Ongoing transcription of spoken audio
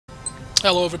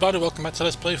Hello everybody, welcome back to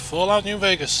Let's Play Fallout New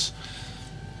Vegas.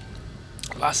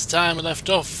 Last time we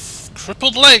left off,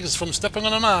 crippled legs from stepping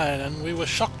on a mine, and we were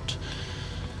shocked,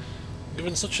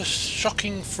 given such a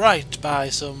shocking fright by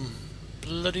some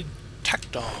bloody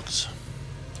tack dogs.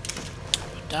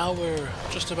 But now we're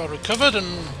just about recovered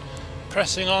and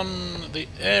pressing on the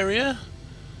area,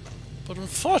 but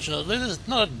unfortunately there's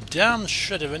not a damn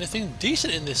shred of anything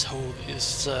decent in this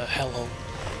hellhole.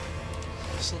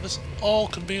 So this all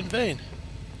could be in vain.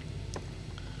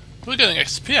 We're getting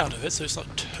XP out of it, so it's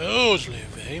not totally in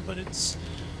vain, but it's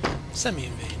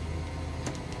semi-in vain.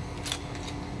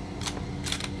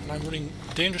 And I'm running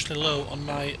dangerously low on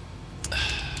my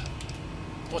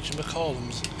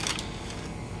whatchamacallums.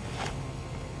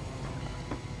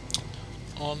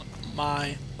 On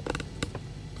my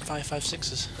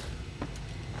 5.56s.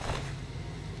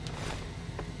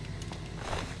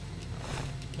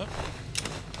 Oh.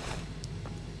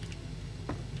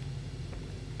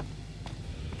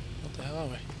 Where are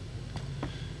we?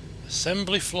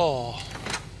 Assembly floor.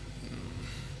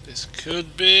 This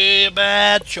could be a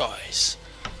bad choice.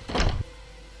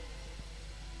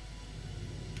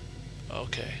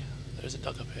 Okay, there's a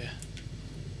dog up here.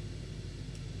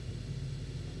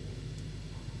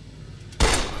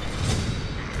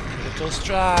 Critical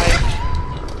strike.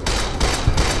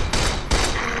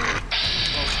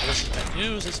 Okay, this is bad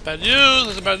news. This is bad news.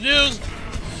 This is bad news.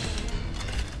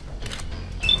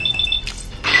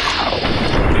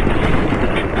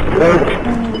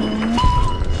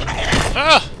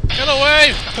 Ah! Get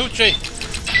away, Poochie!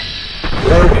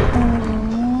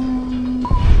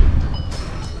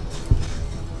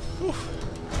 Whew.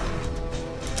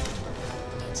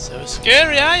 Not so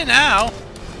scary, are you now?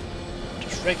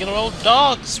 Just regular old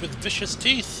dogs with vicious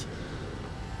teeth.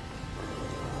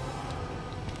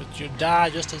 But you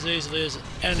die just as easily as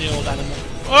any old animal.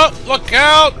 Oh, look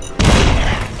out!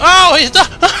 Oh, he's done!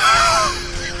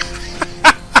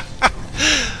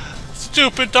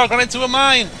 Stupid dog ran into a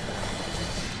mine!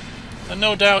 And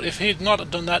no doubt if he'd not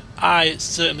done that, I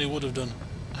certainly would have done.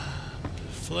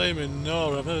 Flaming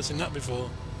Nora, I've never seen that before.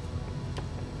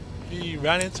 He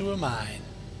ran into a mine.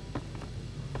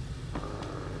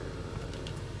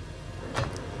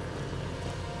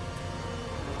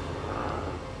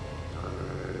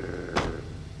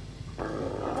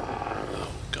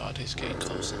 Oh god, he's getting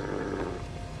closer.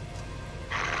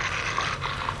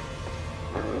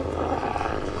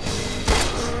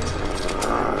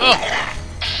 Oh!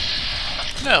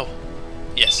 No.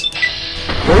 Yes.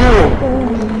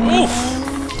 Oof!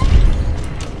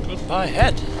 Goodbye,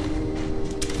 head.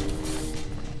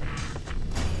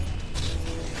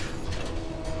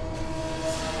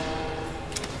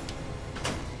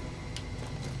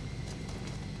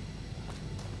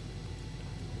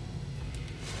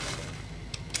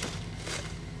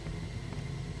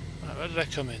 Right, where did I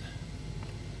come in?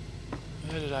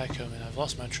 Where did I come in? I've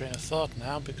lost my train of thought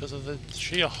now because of the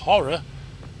sheer horror.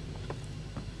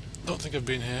 Don't think I've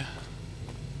been here.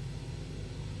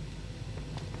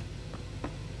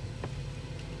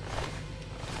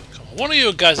 Come on, one of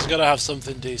you guys has got to have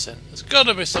something decent. There's got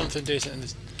to be something decent in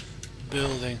this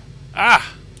building.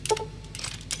 Ah!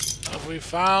 Have we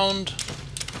found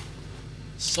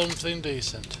something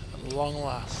decent at long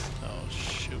last? Oh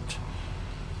shoot.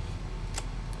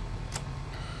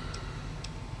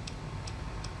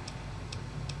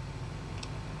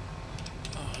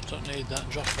 Oh, I don't need that.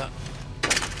 Drop that.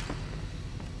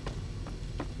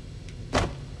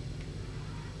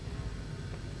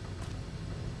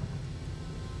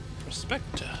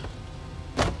 Prospector.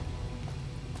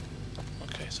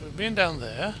 Okay, so we've been down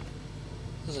there.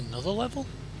 There's another level.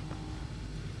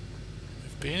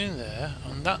 We've been in there,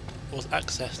 and that was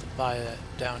accessed via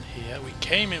down here. We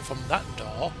came in from that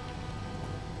door.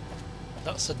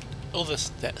 That's the other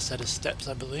set of steps,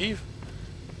 I believe.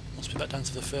 Must be back down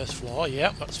to the first floor.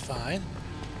 Yep, that's fine.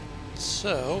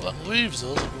 So that leaves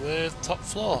us with top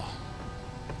floor.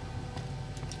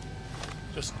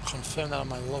 Just confirm that on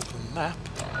my local map.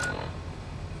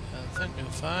 I think we'll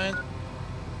find.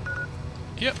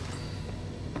 Yep.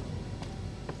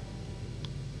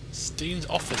 Steen's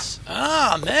office.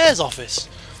 Ah, Mayor's office.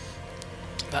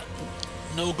 That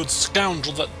no good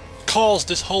scoundrel that caused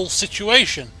this whole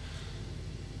situation.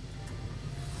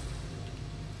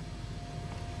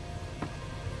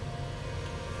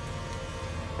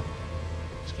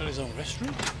 He's got his own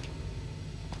restroom.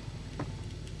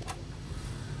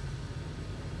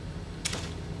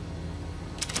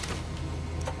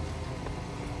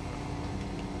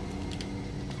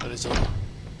 Got his own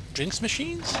drinks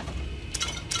machines?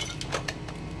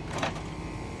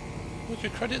 Would you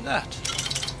credit that?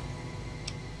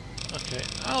 Okay,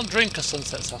 I'll drink a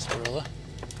sunset sarsaparilla.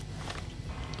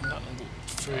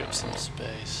 free up some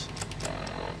space.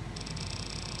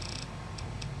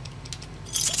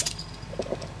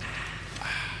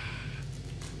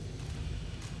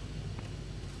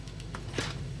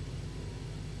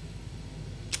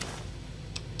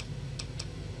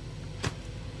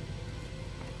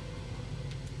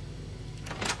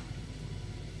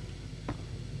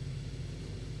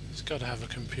 It's got to have a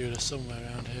computer somewhere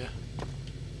around here.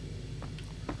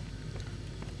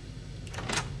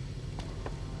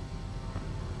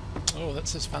 Oh,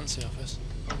 that's his fancy office.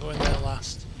 I'll go in there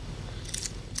last.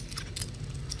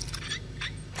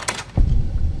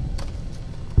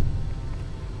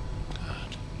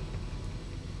 God.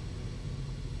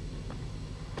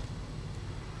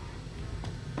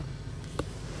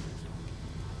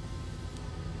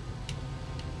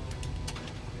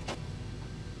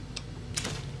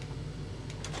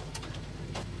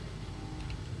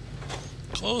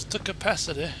 Close to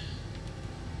capacity.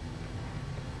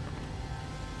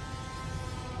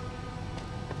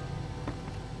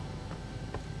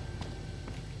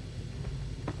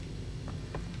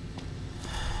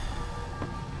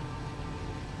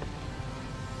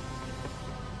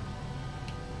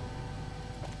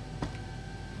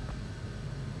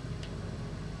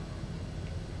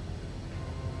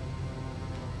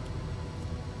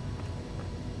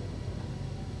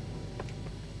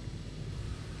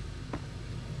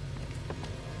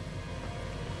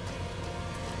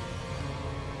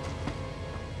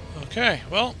 Okay,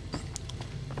 well,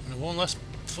 one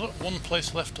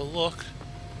place left to look.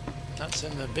 That's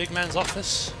in the big man's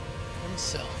office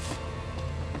himself.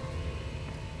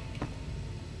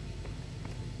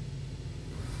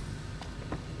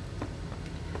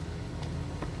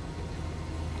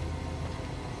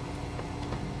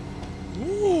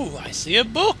 Ooh, I see a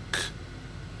book!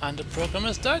 And a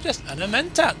Programmer's Digest and a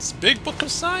Mentats, Big Book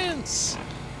of Science!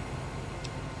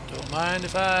 Don't mind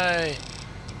if I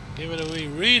give it a wee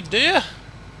read, dear.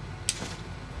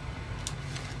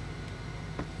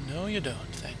 No, you don't,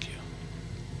 thank you.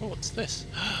 Oh, what's this?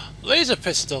 Laser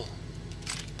pistol!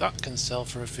 That can sell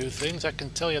for a few things, I can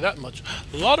tell you that much.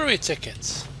 Lottery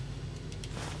tickets!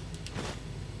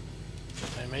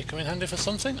 They may come in handy for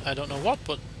something, I don't know what,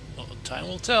 but time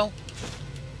will tell.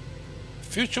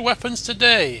 Future weapons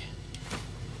today!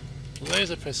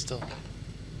 Laser pistol.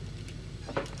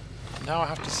 Now I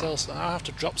have to sell. Now I have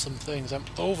to drop some things. I'm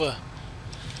over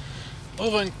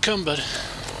encumbered.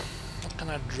 What can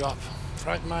I drop?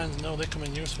 Frag mines? No, they come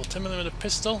in useful. 10mm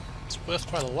pistol. It's worth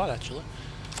quite a lot actually.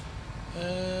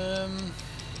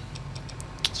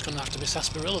 It's gonna have to be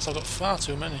sarsaparillas. I've got far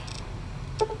too many.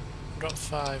 Drop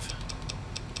 5.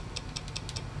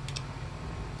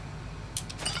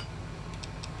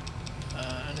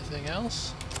 Anything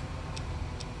else?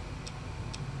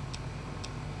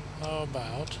 How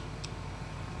about?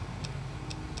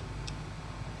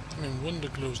 I mean, Wonder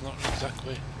Glue's not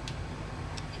exactly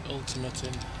the ultimate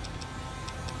in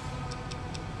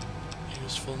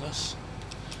usefulness.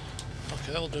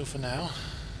 Okay, that'll do for now.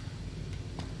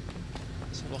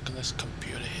 Let's have a look at this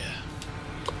computer here.